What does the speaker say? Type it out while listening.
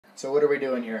So what are we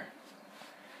doing here?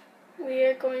 We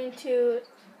are going to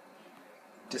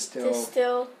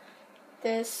Distill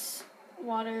this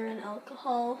water and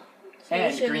alcohol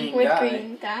and solution green with dye.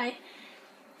 green dye.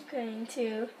 I'm going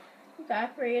to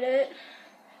evaporate it,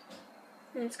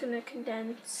 and it's going to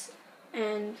condense,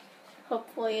 and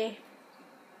hopefully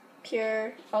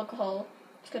pure alcohol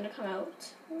is going to come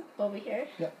out over here.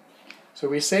 Yep. So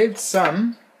we saved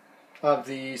some of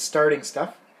the starting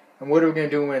stuff, and what are we going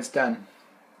to do when it's done?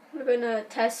 We're going to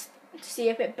test to see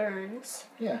if it burns.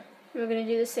 Yeah. And we're going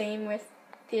to do the same with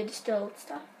the distilled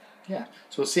stuff. Yeah.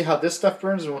 So we'll see how this stuff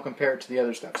burns, and we'll compare it to the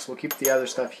other stuff. So we'll keep the other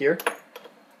stuff here.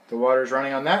 The water's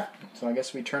running on that, so I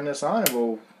guess we turn this on, and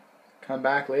we'll come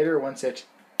back later once it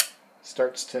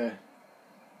starts to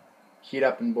heat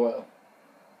up and boil.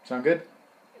 Sound good?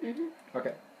 Mm-hmm.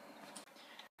 Okay.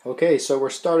 Okay, so we're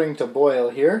starting to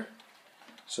boil here.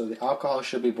 So the alcohol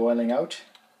should be boiling out.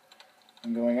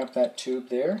 I'm going up that tube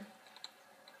there.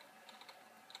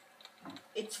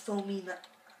 It's foaming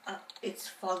up. It's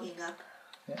fogging up.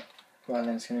 Yeah. Well,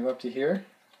 then it's going to go up to here.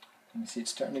 You can see it's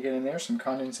starting to get in there. Some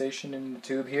condensation in the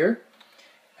tube here.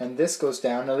 And this goes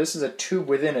down. Now this is a tube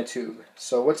within a tube.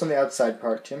 So what's on the outside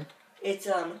part, Tim? It's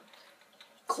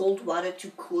cold water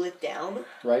to cool it down.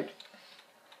 Right.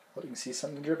 Well, you can see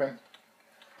something dripping.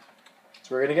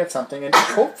 So we're going to get something, and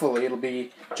hopefully it'll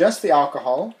be just the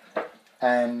alcohol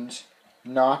and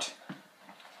not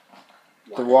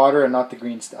the water and not the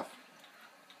green stuff.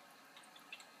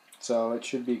 So it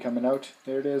should be coming out.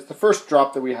 There it is. The first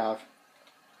drop that we have.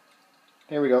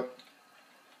 There we go.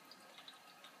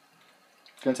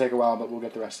 It's going to take a while, but we'll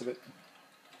get the rest of it.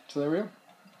 So there we go.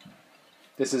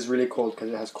 This is really cold because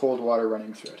it has cold water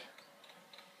running through it.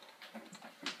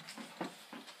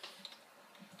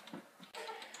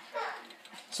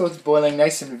 So it's boiling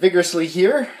nice and vigorously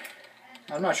here.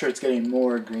 I'm not sure it's getting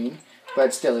more green, but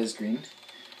it still is green.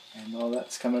 And all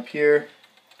that's come up here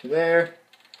to there.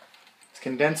 It's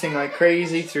condensing like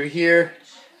crazy through here.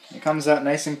 It comes out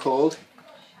nice and cold.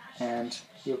 And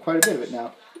we have quite a bit of it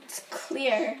now. It's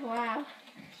clear. Wow.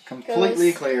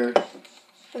 Completely clear.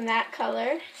 From that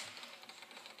color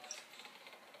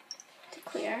to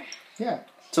clear. Yeah.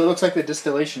 So it looks like the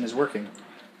distillation is working.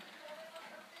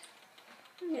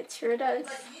 It sure does.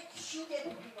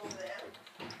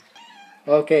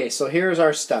 Okay, so here's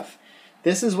our stuff.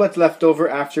 This is what's left over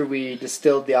after we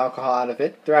distilled the alcohol out of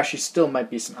it. There actually still might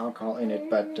be some alcohol in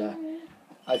it, but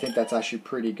I think that's actually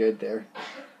pretty good there.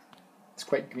 It's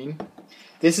quite green.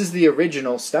 This is the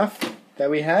original stuff that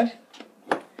we had.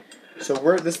 So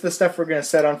this is the stuff we're going to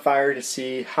set on fire to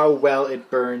see how well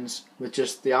it burns with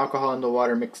just the alcohol and the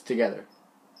water mixed together.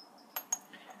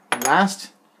 And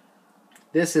last,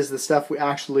 this is the stuff we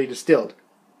actually distilled.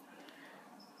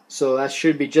 So that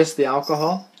should be just the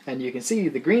alcohol, and you can see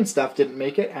the green stuff didn't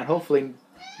make it, and hopefully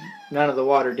none of the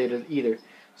water did it either.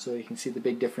 So you can see the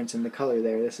big difference in the color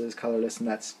there. This is colorless and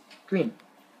that's green.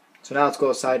 So now let's go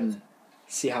outside and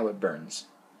see how it burns.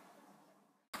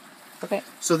 Okay,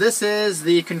 so this is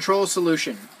the control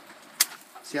solution.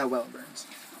 See how well it burns.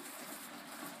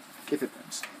 If it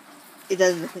burns. It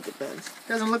doesn't look like it burns.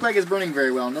 Doesn't look like it's burning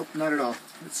very well. Nope, not at all.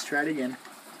 Let's try it again.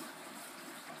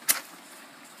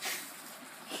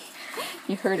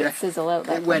 You heard it sizzle out.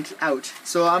 It went out.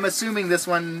 So I'm assuming this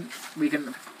one we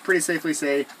can pretty safely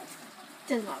say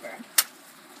Does not burn.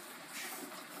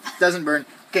 doesn't burn.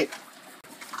 Okay.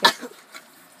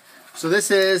 So this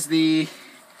is the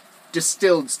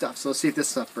distilled stuff. So let's see if this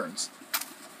stuff burns.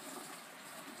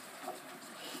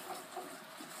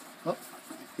 Oh,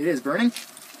 it is burning.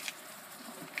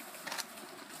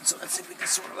 So let's see if we can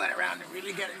swirl that around and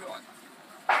really get it going.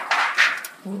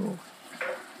 Ooh.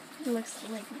 It looks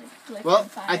like Well,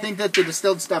 I think that the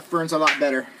distilled stuff burns a lot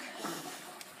better.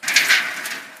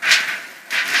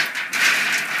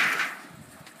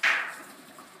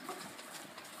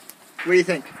 What do you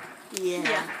think?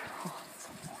 Yeah.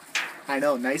 I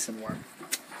know, nice and warm.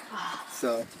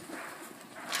 So,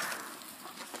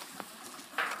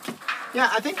 yeah,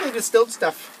 I think the distilled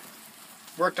stuff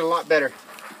worked a lot better.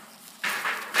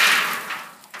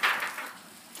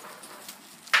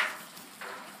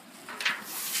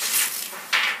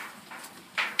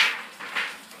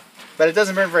 But it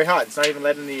doesn't burn very hot. It's not even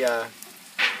letting the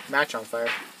match on fire.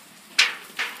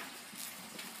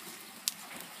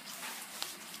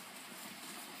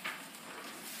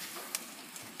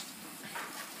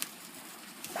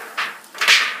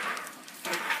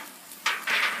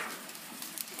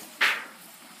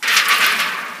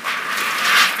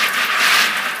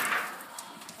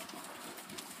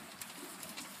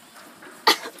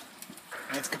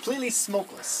 And it's completely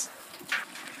smokeless.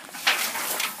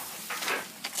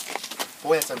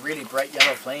 Boy, that's a really bright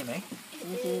yellow flame, eh?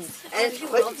 And it's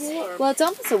quite warm. Well, it's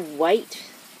almost a white,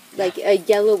 like a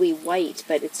yellowy white,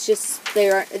 but it's just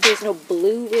there's no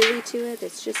blue really to it.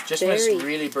 It's just when very, it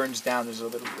really burns down, there's a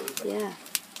little blue. But yeah,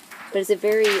 but it's a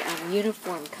very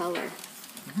uniform color.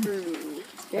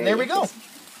 And there we go. Awesome.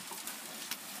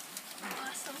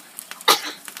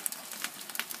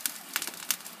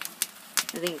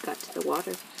 I think it got to the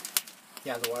water.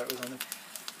 Yeah, the water was on there.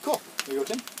 Cool. Here you go,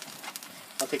 Tim.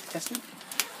 I'll take the tester.